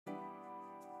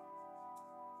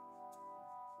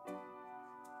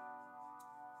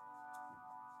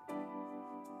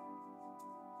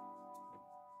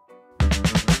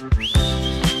Luke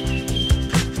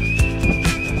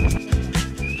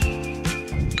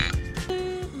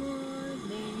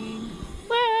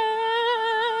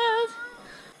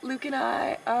and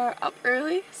I are up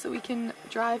early so we can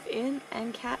drive in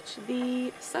and catch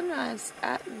the sunrise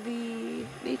at the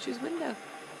nature's window.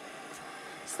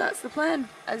 So that's the plan.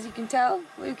 As you can tell,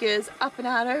 Luke is up and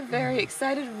at her, very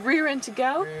excited, rearing to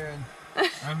go.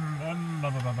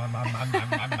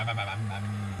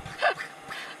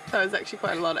 That was actually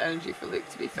quite a lot of energy for Luke,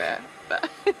 to be fair, but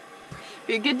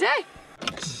be a good day.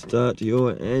 Start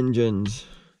your engines.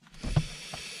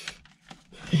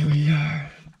 Here we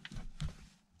are.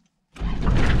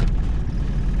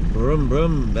 Brum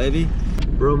brum, baby.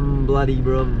 Brum bloody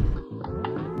brum.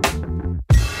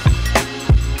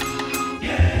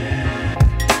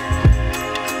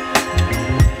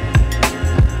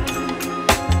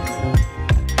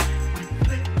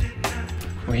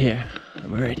 We're here.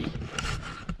 We're ready.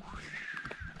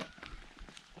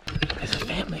 There's a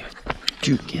family of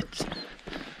 2 kids.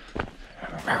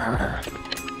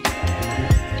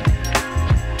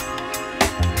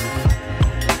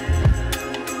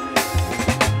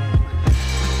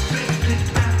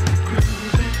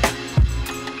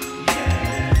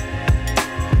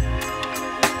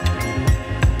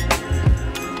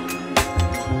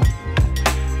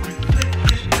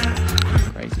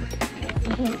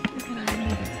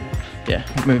 Yeah,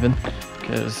 moving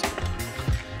because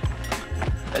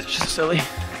it's just silly.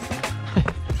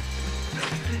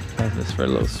 Have this for a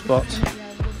little spot.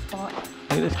 Look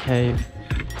at this cave.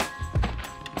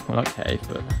 Well, not cave,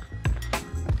 but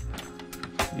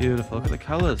beautiful. Look at the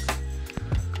colours.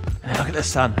 And look at the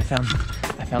sun. I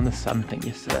found the sun thing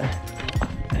yesterday,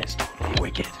 and it's totally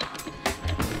wicked.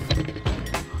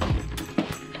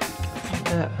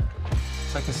 Yeah,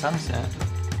 it's like a sunset.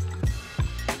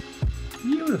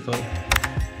 Beautiful.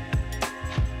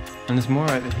 And there's more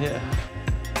over here.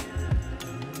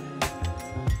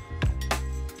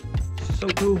 So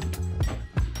cool.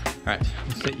 Alright,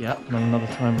 we'll set you up on another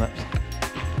time lapse.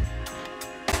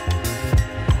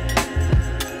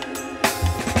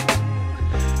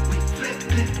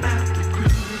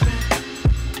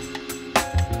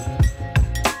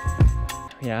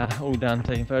 Yeah, all done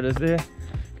taking photos there.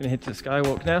 Gonna head to the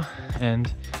skywalk now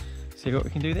and see what we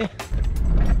can do there.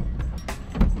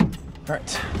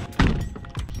 Alright.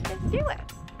 Let's do it.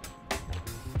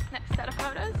 Next set of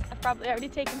photos. I've probably already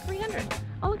taken 300.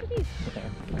 Oh, look at these.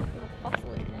 Little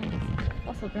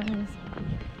fossil grains.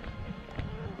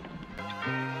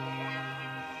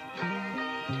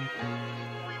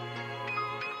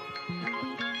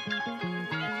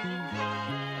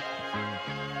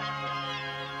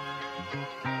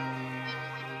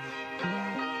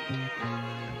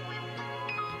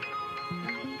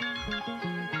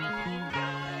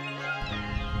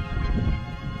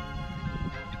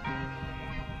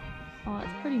 Oh,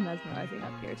 it's pretty mesmerizing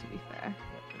up here, to be fair.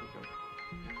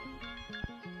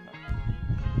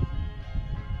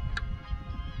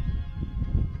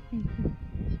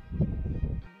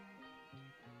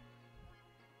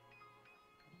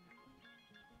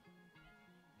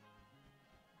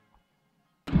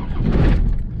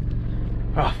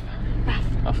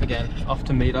 Off again, off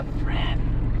to meet our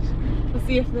friends. We'll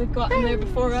see if they've gotten there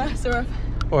before us,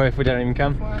 or if we don't even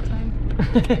come. Before our time.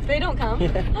 If they don't come.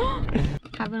 Yeah.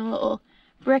 Having a little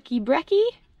brekkie.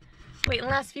 Waiting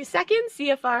the last few seconds, see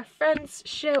if our friends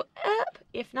show up.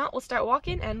 If not, we'll start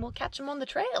walking and we'll catch them on the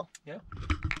trail. Yeah.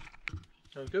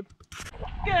 Sounds good.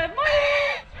 Good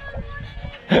morning!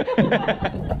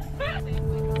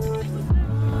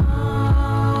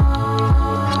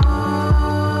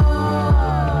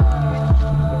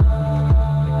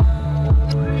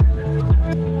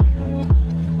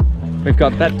 We've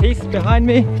got Baptiste behind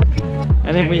me,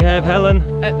 and then we have Helen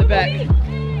at the back.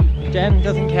 Jan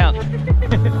doesn't count.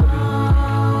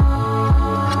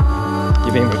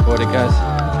 You're being recorded, guys.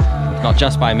 Not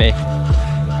just by me,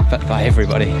 but by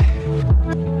everybody.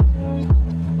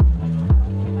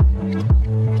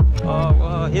 Oh,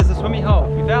 whoa, here's the swimming hole.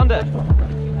 We found it.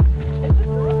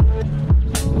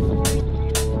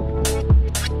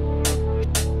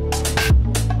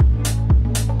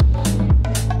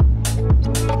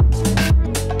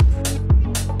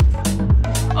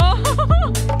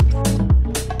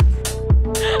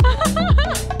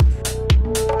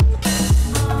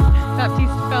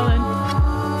 Baptiste fell in.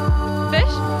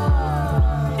 Fish?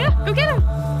 Yeah, go get him.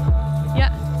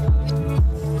 Yeah.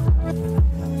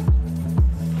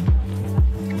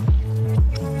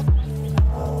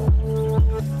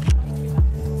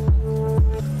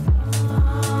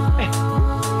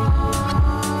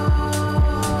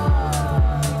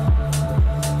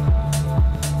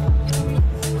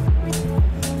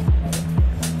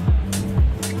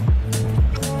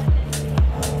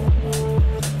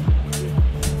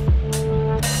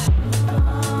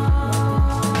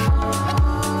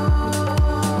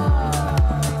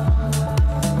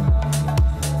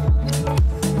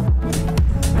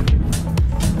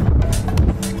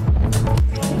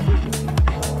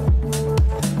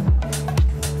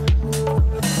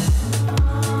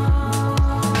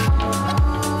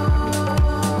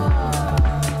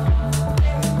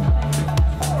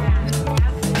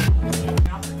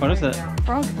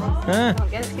 dog. Huh?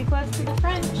 Don't get too close to the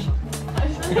French.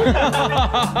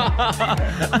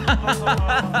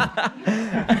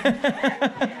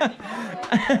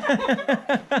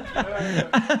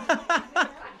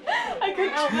 I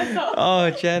couldn't help myself. Oh,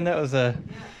 Jen, that was a...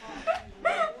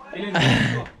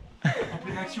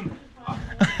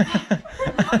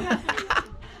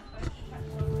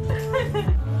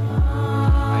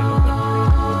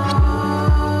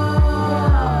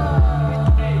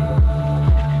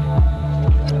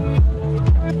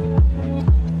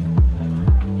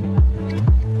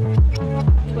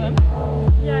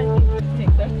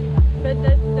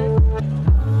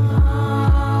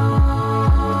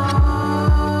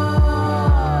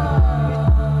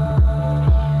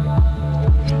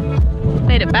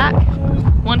 Made it back.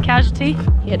 One casualty.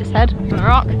 He hit his head on the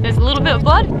rock. There's a little bit of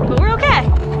blood, but we're okay.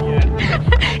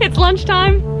 Yeah. It's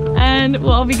lunchtime, and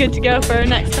we'll all be good to go for our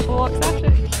next couple walks after.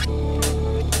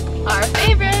 Our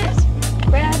favorite,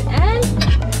 Brad and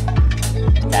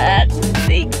that's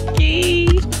Vicky.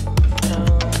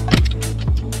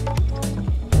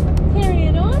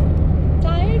 Carrying on.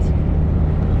 Tired.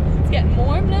 It's getting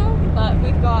warm now, but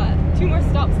we've got 2 more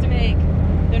stops to make.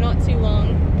 They're not too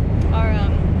long.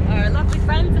 Our lovely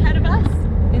friends ahead of us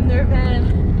in their van.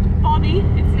 Bobbi,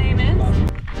 its name is.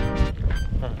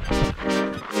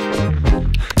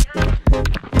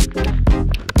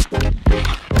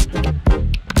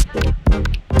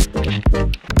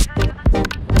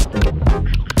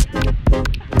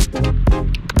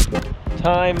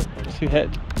 Time to hit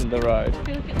the road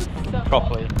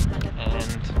properly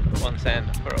and once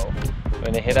and for all. We're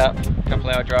gonna head up, a couple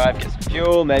hour drive, get some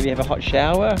fuel, maybe have a hot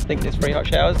shower. I think there's free hot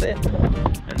showers there.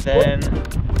 And then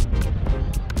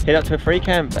head up to a free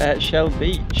camp at Shell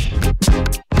Beach.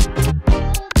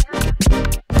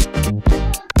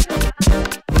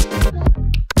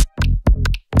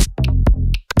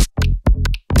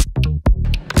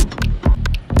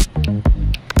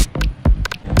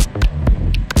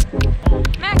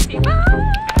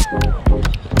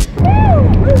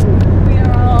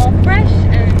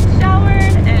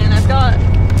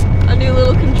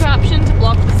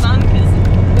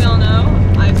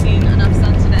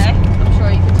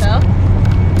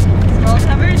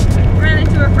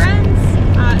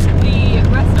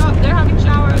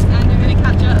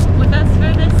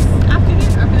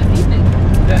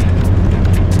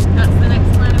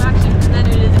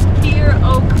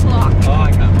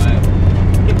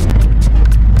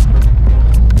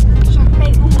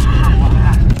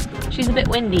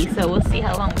 Windy, so we'll see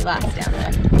how long we last down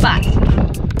there. But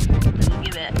we'll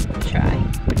give it a try.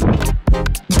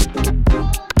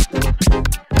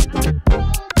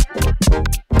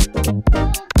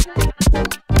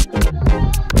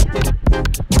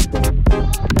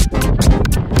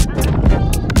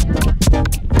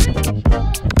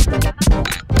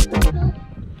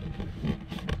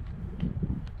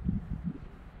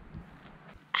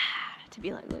 To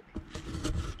be like, look.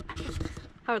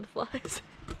 How are the flies?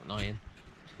 Annoying.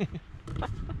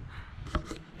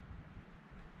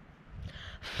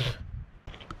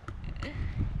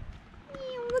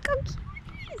 Look how cute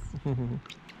it is.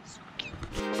 So cute.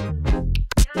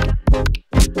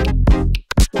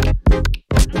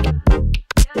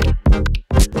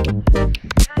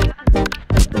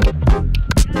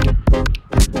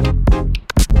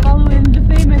 Following the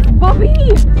famous Bobbi!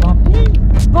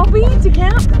 Bobbi to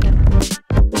camp!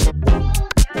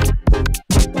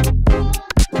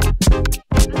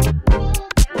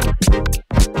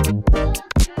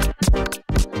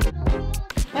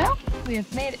 We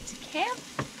have made it to camp,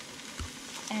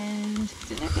 and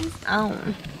dinner is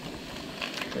on.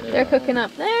 They're cooking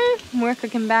up there, we're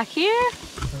cooking back here,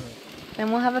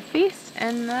 then we'll have a feast,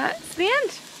 and that's the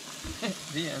end.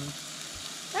 The end.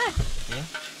 Ah. Yeah,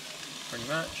 pretty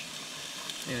much.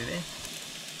 Nearly there.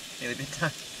 Nearly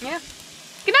bedtime. Yeah.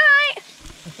 Good night!